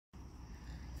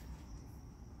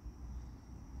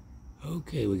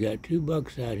Okay, we got 2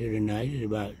 bucks out here tonight. It's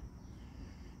about,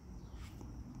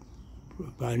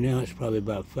 by now it's probably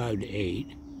about 5 to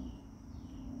 8.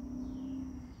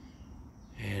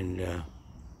 And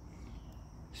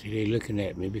see, they're looking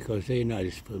at me because they're not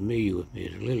as familiar with me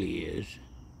as Lily is.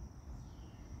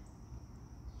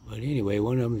 But anyway,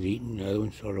 one of them's eating, the other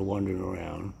one's sort of wandering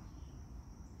around,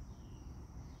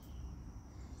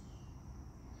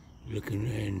 looking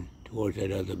in towards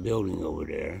that other building over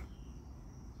there.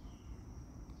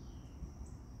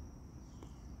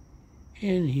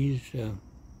 And he's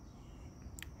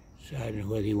deciding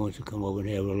whether he wants to come over and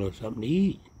have a little something to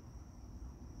eat.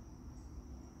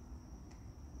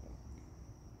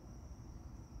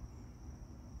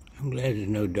 I'm glad there's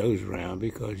no does around,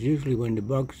 because usually when the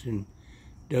bucks and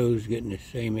does get in the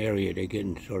same area, they get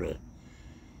in sort of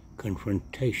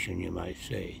confrontation, you might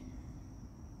say.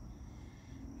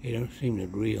 They don't seem to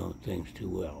agree on things too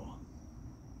well.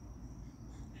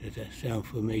 Does that sound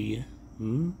familiar?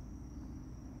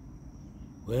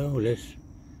 Well, let's